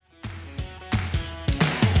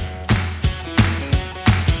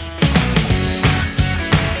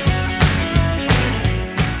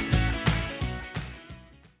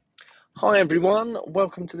Hi everyone,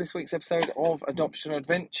 welcome to this week's episode of Adoption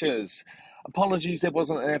Adventures. Apologies, there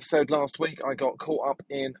wasn't an episode last week. I got caught up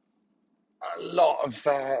in a lot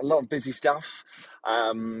of busy stuff.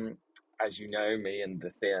 As you know, me and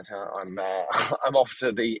the theatre, I'm I'm off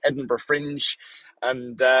to the Edinburgh Fringe,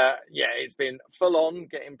 and it's been full on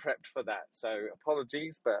getting prepped for that. So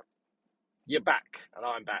apologies, but you're back, and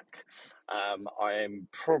I'm back. I am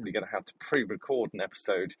probably going to have to pre-record an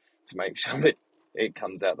episode to make sure that it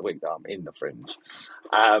comes out the week that I'm in the Fringe.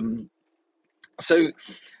 So,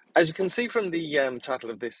 as you can see from the title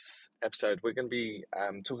of this episode, we're going to be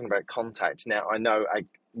talking about contact. Now, I know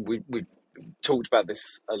we've talked about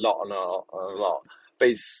this a lot, but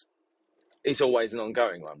it's always an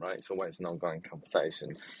ongoing one, right? It's always an ongoing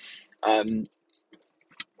conversation.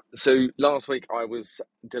 So last week I was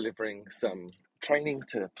delivering some training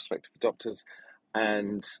to prospective adopters,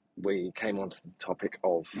 and we came onto the topic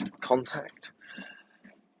of contact.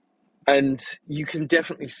 And you can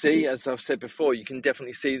definitely see, as I've said before,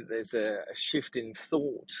 that there's a shift in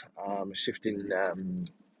thought, a shift in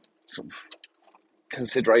sort of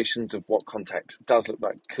considerations of what contact does look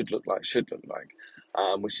like, could look like, should look like,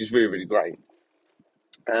 which is really, really great.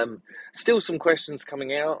 Still some questions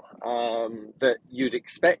coming out that you'd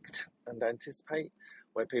expect and anticipate,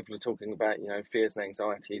 where people are talking about, fears and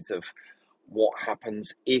anxieties of what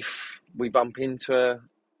happens if we bump into a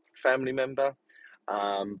family member,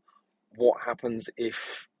 what happens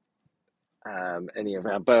if any of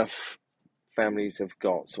our birth families have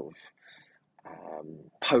got sort of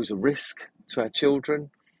pose a risk to our children,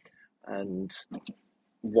 and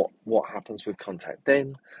what happens with contact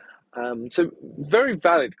then. So very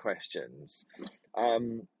valid questions,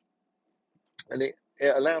 and it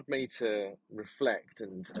allowed me to reflect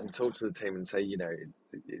and talk to the team and say,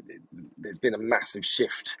 there's been a massive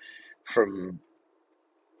shift from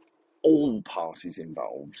all parties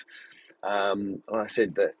involved. And I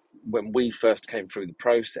said that when we first came through the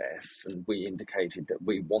process and we indicated that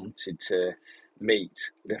we wanted to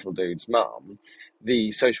meet little dude's mum,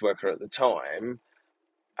 the social worker at the time,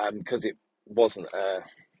 because it wasn't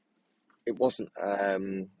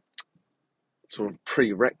sort of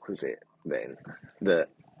prerequisite then that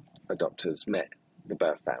adopters met the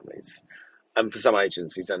birth families. And for some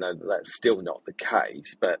agencies, I know that that's still not the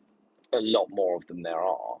case, but a lot more of them there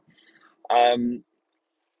are.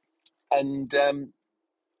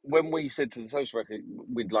 When we said to the social worker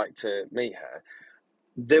we'd like to meet her,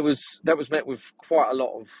 that was met with quite a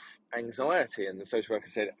lot of anxiety, and the social worker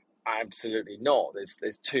said, absolutely not.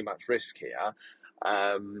 There's too much risk here.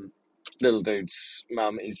 Little dude's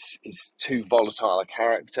mum is too volatile a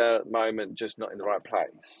character at the moment, just not in the right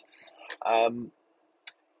place.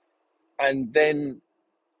 And then,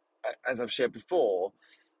 as I've shared before,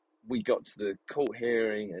 we got to the court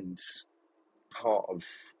hearing, and part of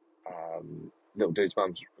little dude's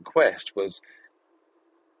mum's request was,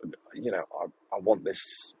 I want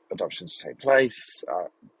this adoption to take place,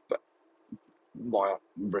 but my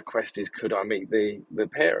request is, could I meet the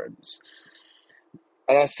parents?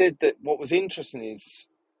 And I said that what was interesting is,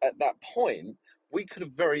 at that point, we could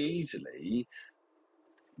have very easily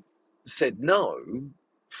said no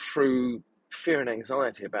through fear and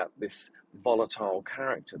anxiety about this volatile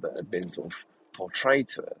character that had been sort of portrayed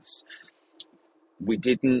to us. We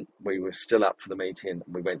didn't. We were still up for the meeting.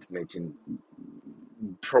 We went to the meeting.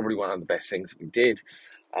 Probably one of the best things that we did.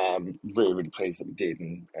 Really, really pleased that we did,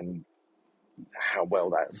 and how well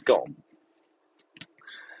that has gone.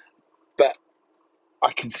 But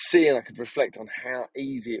I could see and I could reflect on how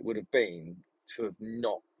easy it would have been to have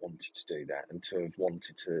not wanted to do that and to have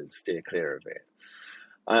wanted to steer clear of it.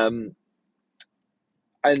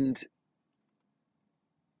 And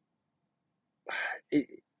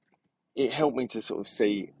it helped me to sort of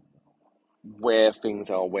see where things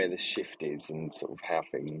are, where the shift is, and sort of how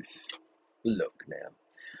things look now.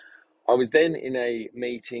 I was then in a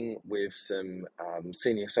meeting with some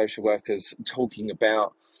senior social workers talking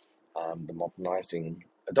about the Modernising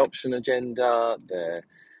adoption agenda, the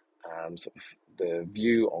sort of the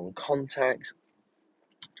view on contact,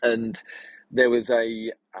 and there was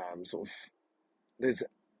there's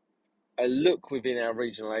a look within our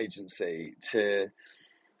regional agency to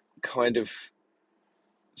kind of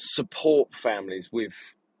support families with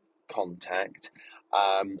contact.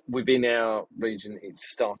 Within our region,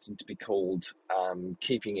 it's starting to be called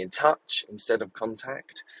keeping in touch instead of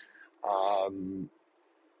contact.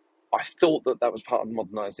 I thought that was part of the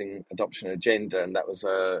Modernising adoption agenda, and that was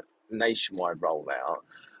a nationwide rollout.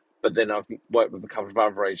 But then I've worked with a couple of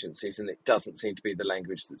other agencies, and it doesn't seem to be the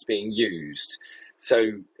language that's being used.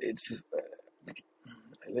 So it's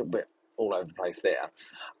a little bit all over the place there.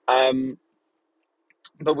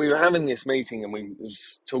 But we were having this meeting and we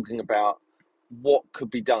was talking about what could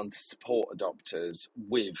be done to support adopters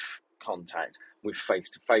with contact, with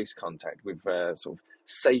face-to-face contact, with sort of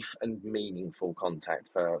safe and meaningful contact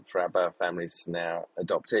for our birth families and our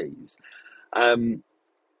adoptees. Um,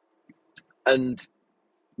 and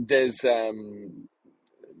there's a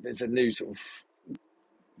new sort of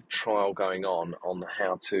trial going on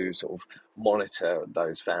how to sort of monitor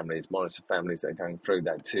monitor families that are going through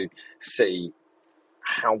that, to see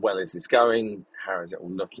how well is this going, how is it all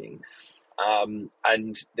looking.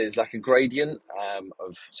 And there's like a gradient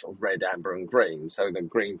of sort of red, amber, and green. So the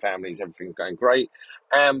green families, everything's going great.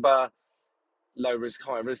 Amber, low risk,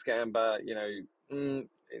 high risk. Amber,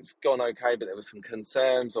 it's gone okay, but there was some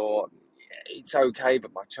concerns, or it's okay,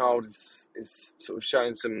 but my child is sort of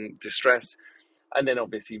showing some distress. And then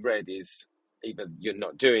obviously red is either you're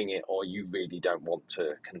not doing it or you really don't want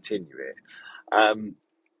to continue it. Um,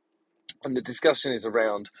 and the discussion is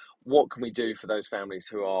around what can we do for those families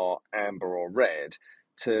who are amber or red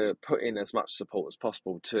to put in as much support as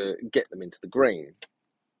possible to get them into the green.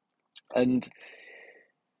 And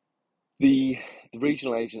the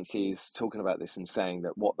regional agency is talking about this and saying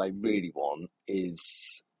that what they really want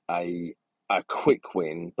is a quick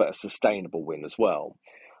win, but a sustainable win as well.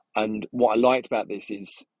 And what I liked about this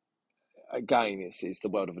is, again, it's the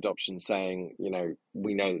world of adoption saying, we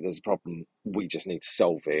know that there's a problem, we just need to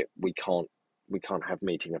solve it. We can't have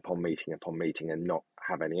meeting upon meeting upon meeting and not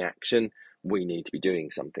have any action. We need to be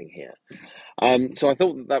doing something here. So I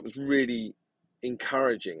thought that was really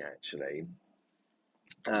encouraging, actually.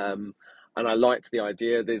 And I liked the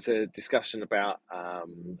idea. There's a discussion about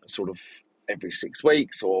sort of every 6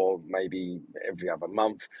 weeks or maybe every other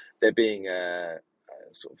month there being a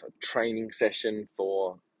sort of a training session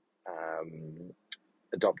for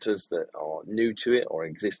adopters that are new to it or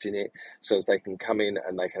exist in it, so as they can come in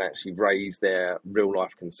and they can actually raise their real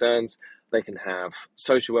life concerns. They can have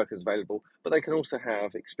social workers available, but they can also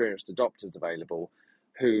have experienced adopters available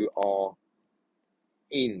who are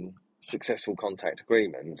in successful contact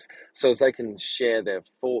agreements, so as they can share their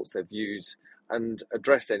thoughts, their views, and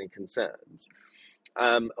address any concerns.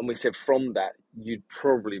 And we said from that, you'd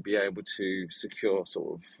probably be able to secure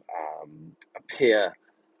sort of a peer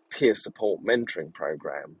support mentoring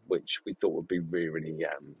program, which we thought would be really, really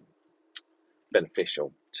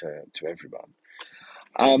beneficial to everyone.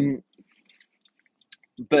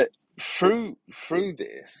 But through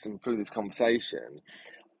this and through this conversation,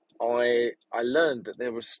 I learned that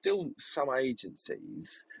there were still some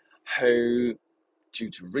agencies who, due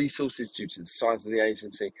to resources, due to the size of the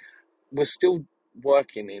agency, were still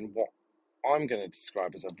working in what I'm going to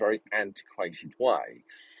describe as a very antiquated way.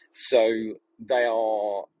 So they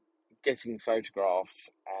are getting photographs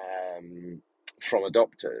from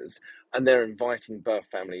adopters, and they're inviting birth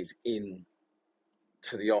families in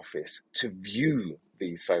to the office to view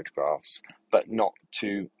these photographs, but not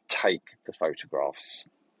to take the photographs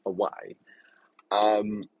away.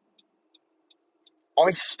 I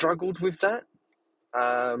struggled with that.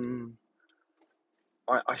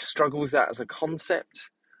 I struggle with that as a concept,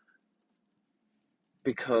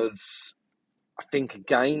 because I think,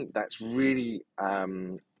 again, that's really,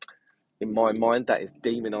 in my mind, that is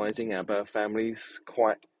demonising our birth families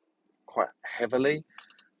quite heavily,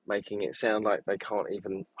 making it sound like they can't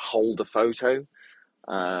even hold a photo,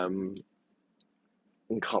 and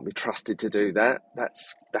can't be trusted to do that.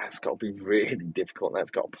 That's got to be really difficult.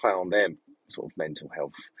 That's got to play on their sort of mental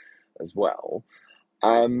health as well.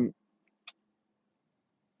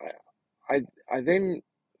 I then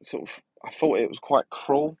sort of, I thought it was quite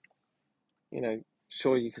cruel.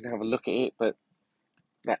 Sure, you can have a look at it, but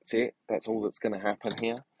that's it. That's all that's going to happen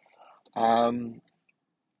here.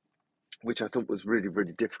 Which I thought was really,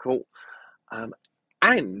 really difficult. And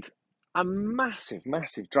a massive,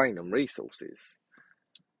 massive drain on resources.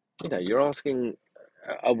 You're asking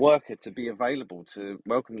a worker to be available to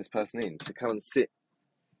welcome this person in, to come and sit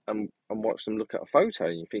and watch them look at a photo,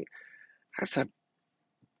 and you think that's a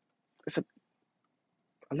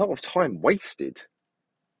lot of time wasted.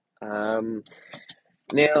 Now,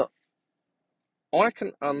 I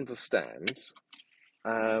can understand.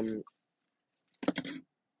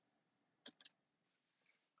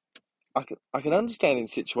 I can understand in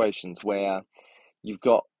situations where you've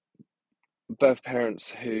got birth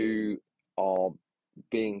parents who are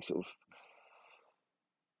being sort of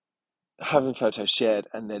having photos shared,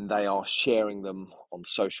 and then they are sharing them on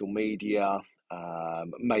social media.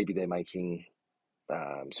 Maybe they're making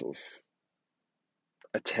sort of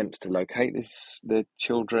attempts to locate the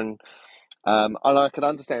children. And I can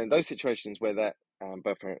understand in those situations where that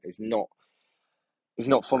birth parent is not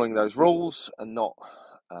following those rules and not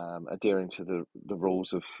adhering to the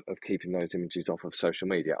rules of keeping those images off of social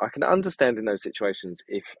media. I can understand in those situations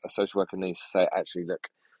if a social worker needs to say, actually, look,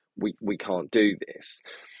 we can't do this.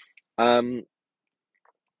 I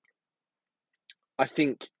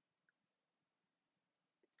think,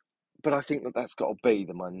 but I think that that's got to be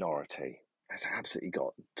the minority. It's absolutely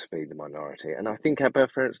got to be the minority. And I think our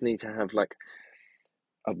birth parents need to have like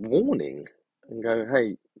a warning and go,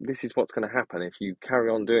 hey, this is what's going to happen if you carry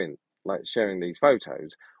on doing like sharing these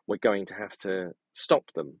photos. We're going to have to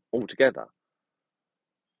stop them altogether.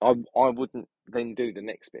 I wouldn't then do the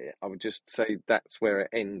next bit. I would just say that's where it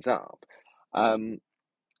ends up, um,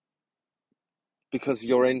 because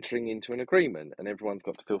you're entering into an agreement, and everyone's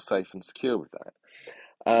got to feel safe and secure with that.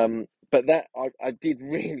 But that I did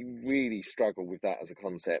really, really struggle with that as a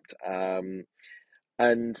concept,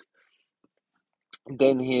 and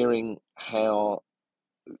then hearing how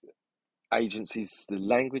agencies, the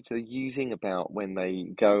language they're using about when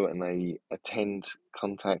they go and they attend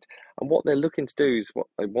contact, and what they're looking to do is what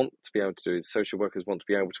they want to be able to do is social workers want to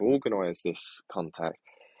be able to organise this contact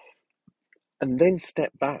and then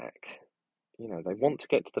step back. You know, they want to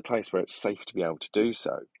get to the place where it's safe to be able to do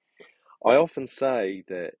so. I often say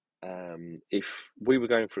that if we were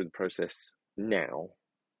going through the process now,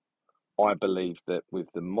 I believe that with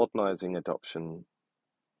the modernising adoption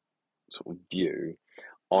sort of view,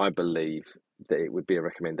 I believe that it would be a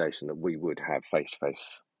recommendation that we would have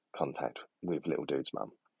face-to-face contact with little dude's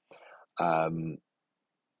mum.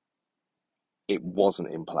 It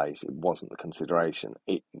wasn't in place. It wasn't the consideration.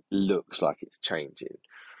 It looks like it's changing.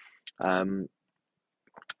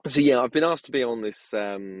 So yeah, I've been asked to be on this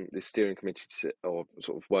steering committee or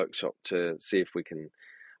sort of workshop to see if we can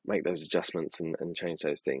make those adjustments and change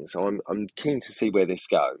those things. So I'm keen to see where this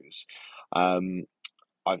goes. Um,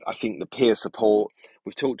 I think the peer support,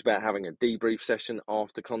 we've talked about having a debrief session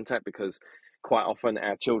after contact because quite often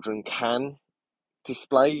our children can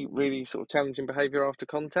display really sort of challenging behaviour after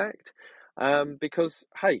contact, because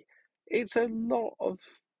hey, it's a lot of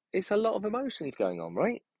emotions going on,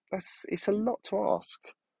 right? It's a lot to ask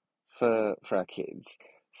for our kids.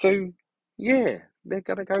 So yeah, they're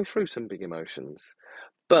gonna go through some big emotions.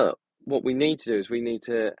 But what we need to do is we need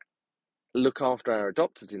to look after our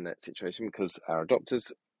adopters in that situation because our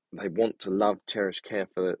adopters, they want to love, cherish, care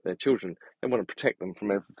for their children. They want to protect them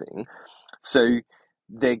from everything. So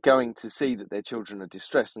they're going to see that their children are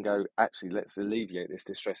distressed and go, actually, let's alleviate this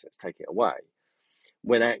distress, let's take it away.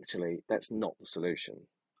 When actually, that's not the solution.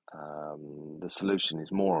 The solution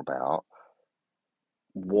is more about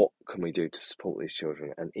what can we do to support these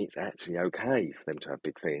children, and it's actually okay for them to have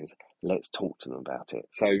big feelings. Let's talk to them about it.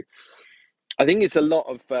 So I think it's a lot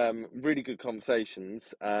of really good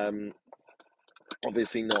conversations.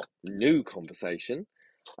 Obviously not new conversation,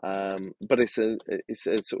 but it's a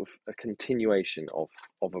sort of a continuation of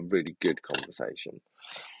a really good conversation.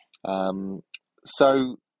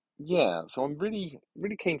 So yeah, so I'm really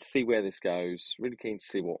really keen to see where this goes. Really keen to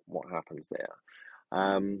see what happens there.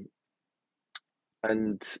 Um,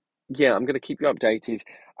 and yeah, I'm going to keep you updated.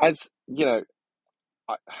 As you know,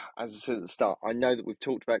 as I said at the start, I know that we've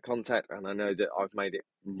talked about contact, and I know that I've made it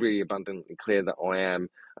really abundantly clear that I am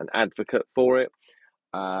an advocate for it.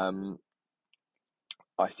 Um,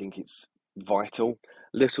 I think it's vital.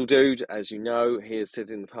 Little dude, as you know, he has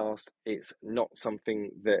said in the past, it's not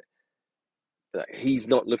something that he's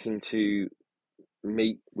not looking to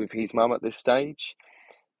meet with his mum at this stage,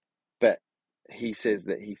 but he says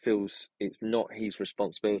that he feels it's not his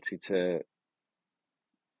responsibility to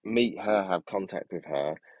meet her, have contact with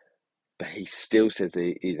her, but he still says that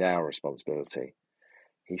it is our responsibility.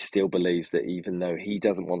 He still believes that even though he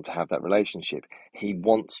doesn't want to have that relationship, he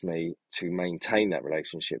wants me to maintain that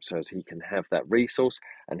relationship so as he can have that resource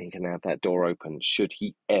and he can have that door open should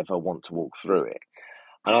he ever want to walk through it.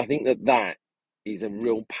 And I think that that is a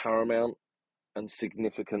real paramount and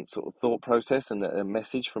significant sort of thought process and a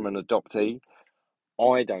message from an adoptee.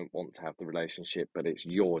 I don't want to have the relationship, but it's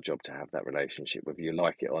your job to have that relationship, whether you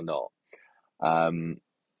like it or not. Um,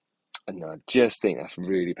 and I just think that's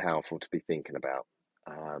really powerful to be thinking about.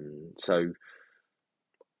 So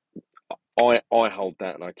I hold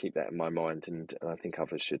that and I keep that in my mind, and I think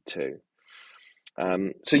others should too.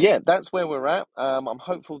 So yeah, that's where we're at. I'm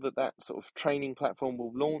hopeful that that sort of training platform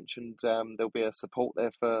will launch, and there'll be a support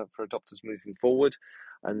there for adopters moving forward,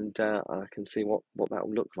 and I can see what that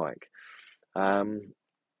will look like. And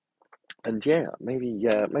yeah, maybe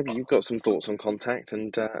you've got some thoughts on contact,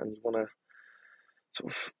 and you want to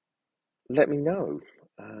sort of let me know,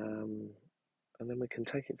 and then we can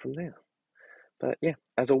take it from there. But yeah,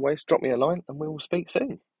 as always, drop me a line, and we will speak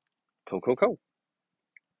soon. Cool, cool, cool.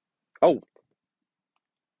 Oh,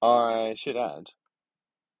 I should add,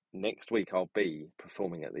 next week I'll be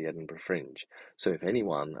performing at the Edinburgh Fringe. So if any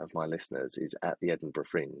one of my listeners is at the Edinburgh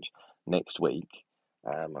Fringe next week,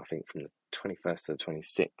 I think from the 21st to the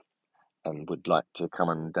 26th, and would like to come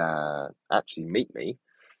and actually meet me,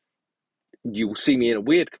 you'll see me in a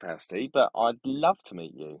weird capacity, but I'd love to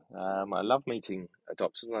meet you. I love meeting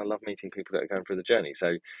adopters and I love meeting people that are going through the journey.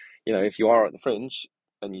 So, if you are at the Fringe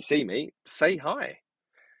and you see me, say hi.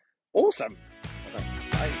 Awesome. Okay,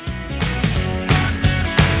 bye.